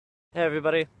Hey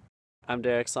everybody, I'm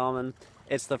Derek Solomon.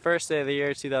 It's the first day of the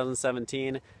year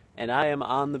 2017 and I am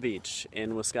on the beach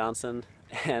in Wisconsin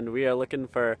and we are looking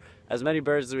for as many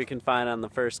birds as we can find on the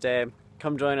first day.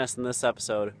 Come join us in this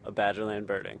episode of Badgerland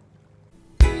Birding.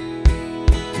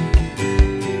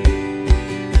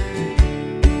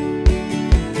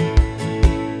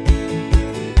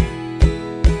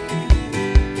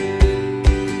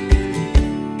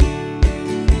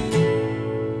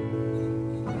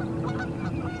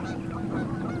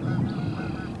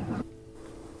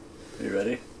 You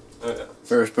ready? Oh, yeah.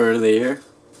 First bird of the year.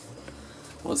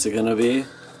 What's it gonna be?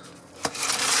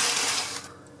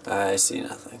 I see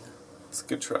nothing. It's a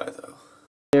good try though.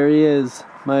 There he is,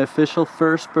 my official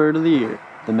first bird of the year,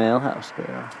 the male house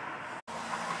sparrow.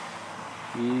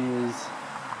 He is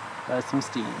got some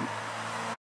steam.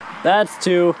 That's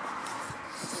two.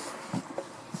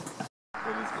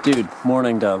 Dude,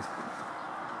 mourning dove.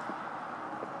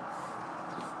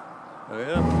 Oh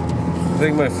yeah. I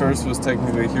think my first was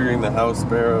technically hearing the house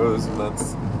sparrows, and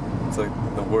it's like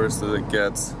the worst that it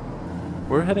gets.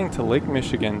 We're heading to Lake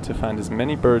Michigan to find as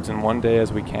many birds in one day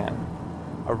as we can.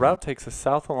 Our route takes us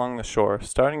south along the shore,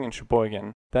 starting in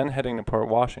Sheboygan, then heading to Port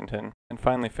Washington, and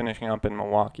finally finishing up in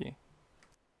Milwaukee.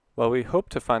 While we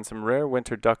hoped to find some rare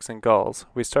winter ducks and gulls,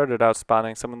 we started out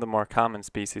spotting some of the more common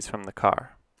species from the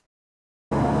car.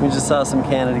 We just saw some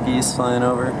Canada geese flying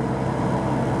over.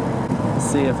 Let's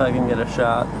see if I can get a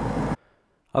shot.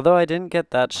 Although I didn't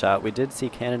get that shot, we did see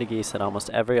Canada geese at almost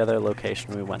every other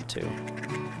location we went to.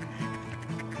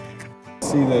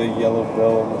 See the yellow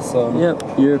bill in the sun?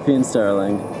 Yep, European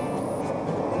starling.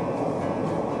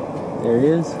 There he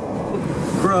is.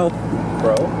 Crow.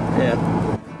 Bro? Yeah.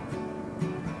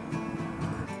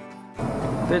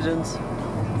 Pigeons.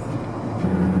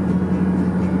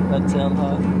 Red-tailed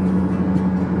hawk.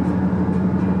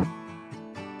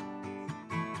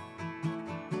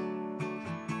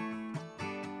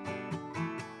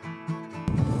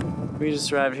 We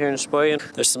just arrived here in Sheboygan.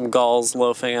 There's some gulls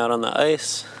loafing out on the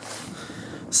ice.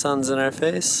 Sun's in our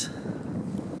face.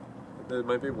 There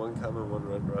might be one common, one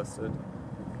red-breasted.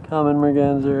 Common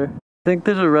merganser. I think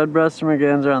there's a red-breasted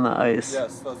merganser on the ice.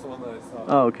 Yes, that's the one that I saw.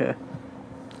 Oh, okay.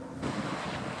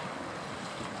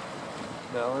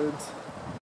 Mallards.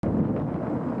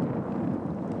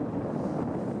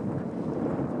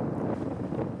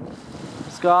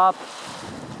 Stop.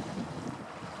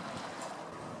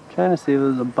 Trying to see if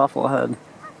there's a bufflehead.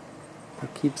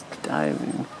 It keeps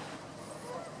diving.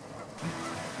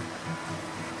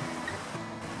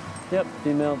 Yep,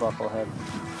 female bufflehead.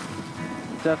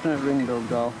 Definite ring-billed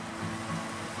gull.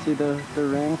 See the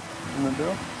ring in the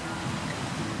bill?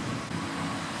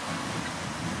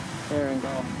 Cayer and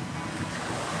gull.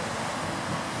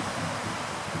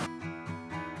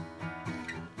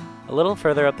 A little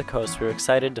further up the coast, we were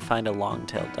excited to find a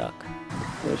long-tailed duck.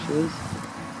 There she is.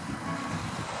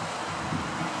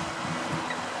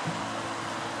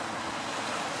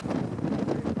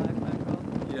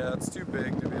 Yeah, it's too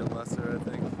big to be a lesser, I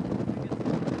think.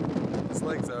 His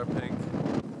legs are pink.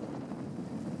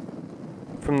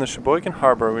 From the Sheboygan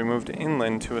Harbor, we moved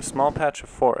inland to a small patch of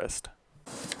forest.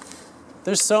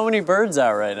 There's so many birds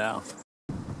out right now.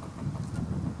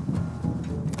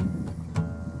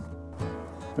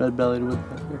 Red-bellied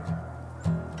woodpecker.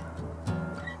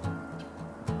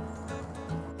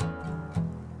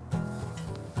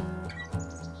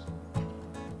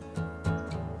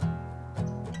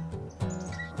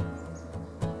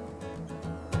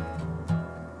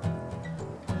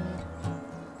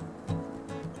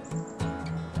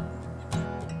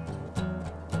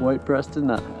 White-breasted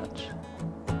nuthatch.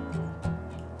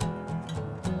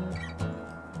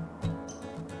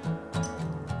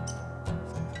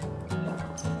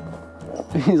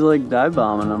 He's like dive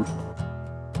bombing them.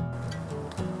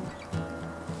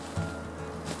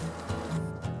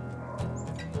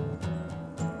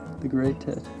 The great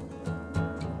tit.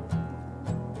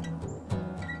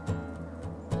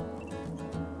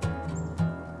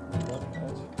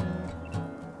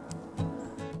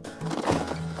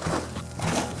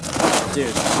 Dude,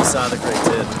 we saw the great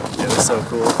tit. It was so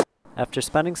cool. After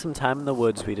spending some time in the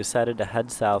woods, we decided to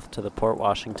head south to the Port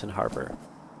Washington harbor.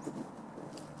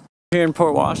 Here in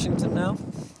Port Washington now,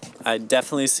 I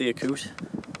definitely see a coot.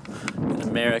 An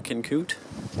American coot.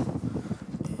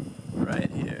 Right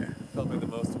here. Probably the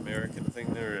most American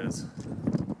thing there is.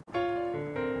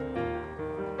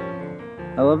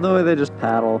 I love the way they just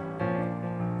paddle.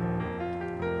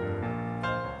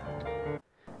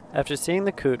 After seeing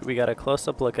the coot, we got a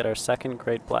close-up look at our second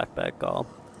great black-backed gull.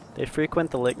 They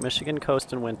frequent the Lake Michigan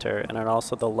coast in winter and are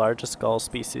also the largest gull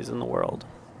species in the world.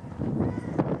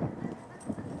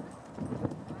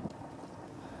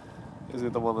 Is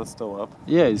it the one that's still up?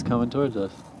 Yeah, he's coming towards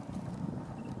us.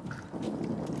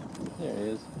 There he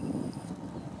is.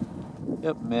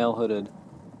 Yep, male hooded.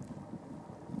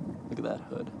 Look at that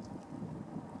hood.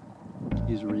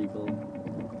 He's regal.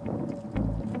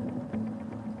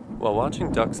 While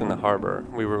watching ducks in the harbor,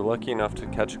 we were lucky enough to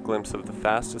catch a glimpse of the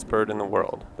fastest bird in the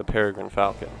world, the Peregrine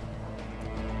Falcon.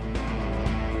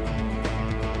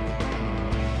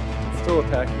 Still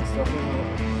attacking stuff, isn't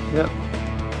it? Yep.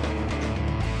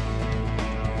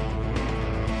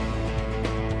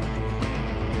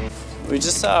 We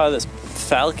just saw this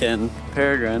falcon,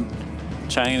 peregrine,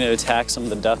 trying to attack some of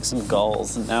the ducks and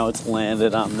gulls, and now it's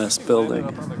landed on this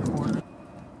building.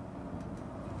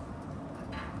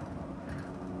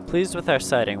 Pleased with our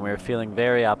sighting, we were feeling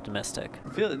very optimistic.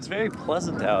 It's very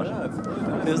pleasant out. Yeah, it's really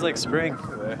nice. Feels like spring.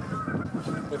 Today.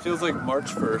 It feels like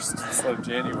March 1st instead of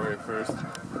January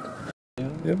 1st.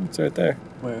 Yep, it's right there.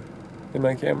 Where? In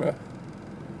my camera.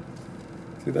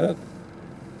 See that?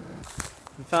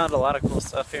 We found a lot of cool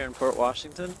stuff here in Port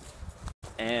Washington,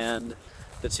 and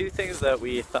the two things that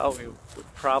we thought we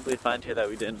would probably find here that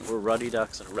we didn't were ruddy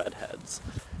ducks and redheads.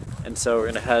 And so we're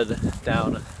gonna head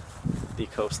down the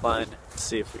coastline to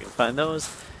see if we can find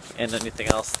those and anything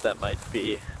else that might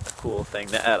be a cool thing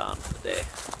to add on for the day.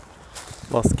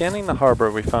 While scanning the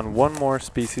harbor, we found one more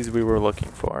species we were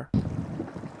looking for.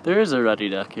 There is a ruddy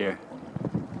duck here.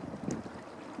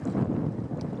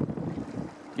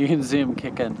 You can see him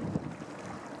kicking.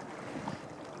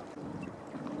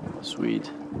 Sweet.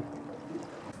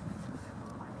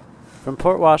 From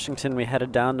Port Washington, we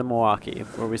headed down to Milwaukee,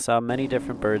 where we saw many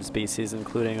different bird species,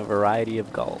 including a variety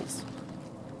of gulls.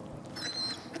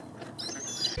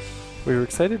 We were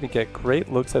excited to get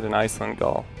great looks at an Iceland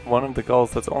gull, one of the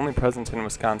gulls that's only present in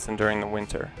Wisconsin during the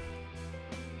winter.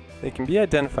 They can be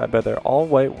identified by their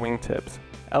all-white wingtips,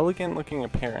 elegant-looking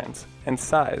appearance, and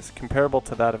size comparable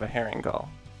to that of a herring gull.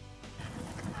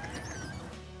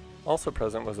 Also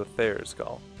present was a Thayer's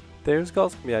gull. Thayer's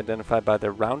gulls can be identified by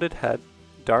their rounded head,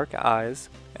 dark eyes,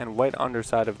 and white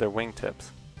underside of their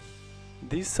wingtips.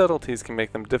 These subtleties can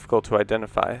make them difficult to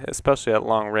identify, especially at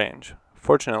long range.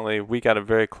 Fortunately, we got a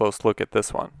very close look at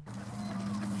this one.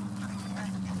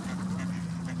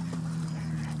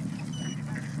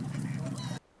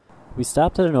 We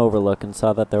stopped at an overlook and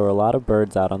saw that there were a lot of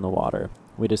birds out on the water.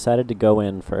 We decided to go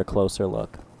in for a closer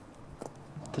look.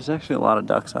 There's actually a lot of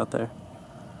ducks out there.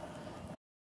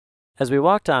 As we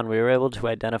walked on, we were able to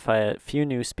identify a few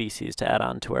new species to add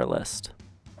on to our list.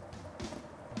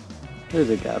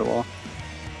 There's a gadwall.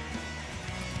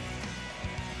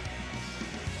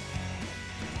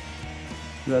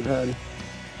 Redhead.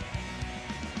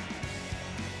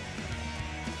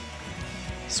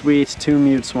 Sweet, 2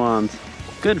 mute swans.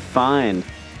 Good find.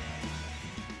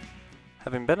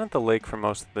 Having been at the lake for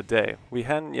most of the day, we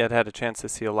hadn't yet had a chance to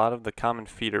see a lot of the common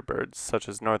feeder birds, such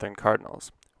as northern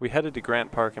cardinals. We headed to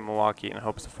Grant Park in Milwaukee in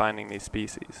hopes of finding these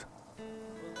species.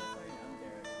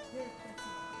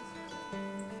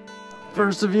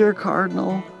 First of year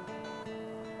cardinal.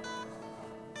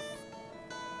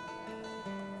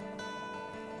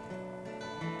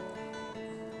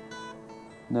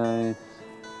 Nice.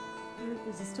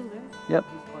 Is it still there? Yep.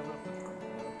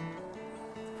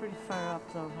 It's pretty far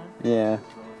up though, huh? Yeah. You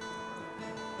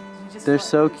just They're fly-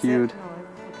 so except- cute. No, I'm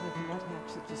looking at the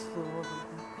nuthatch that just flew over.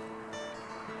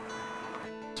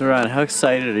 So Ron, how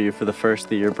excited are you for the first of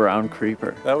the year brown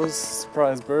creeper? That was a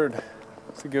surprise bird.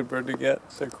 It's a good bird to get.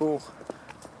 They're cool.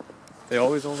 They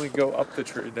always only go up the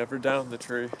tree, never down the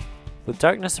tree. With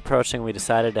darkness approaching, we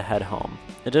decided to head home.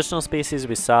 Additional species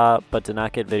we saw but did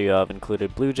not get video of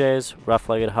included blue jays,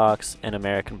 rough-legged hawks, and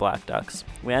American black ducks.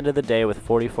 We ended the day with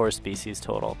 44 species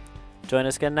total. Join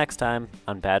us again next time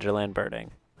on Badgerland Birding.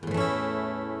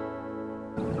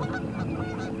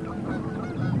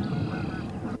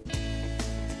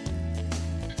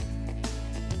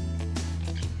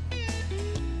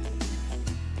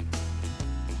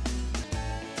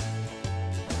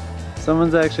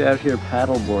 Someone's actually out here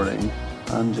paddleboarding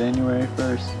on January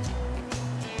 1st.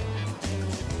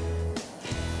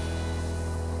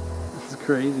 This is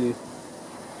crazy.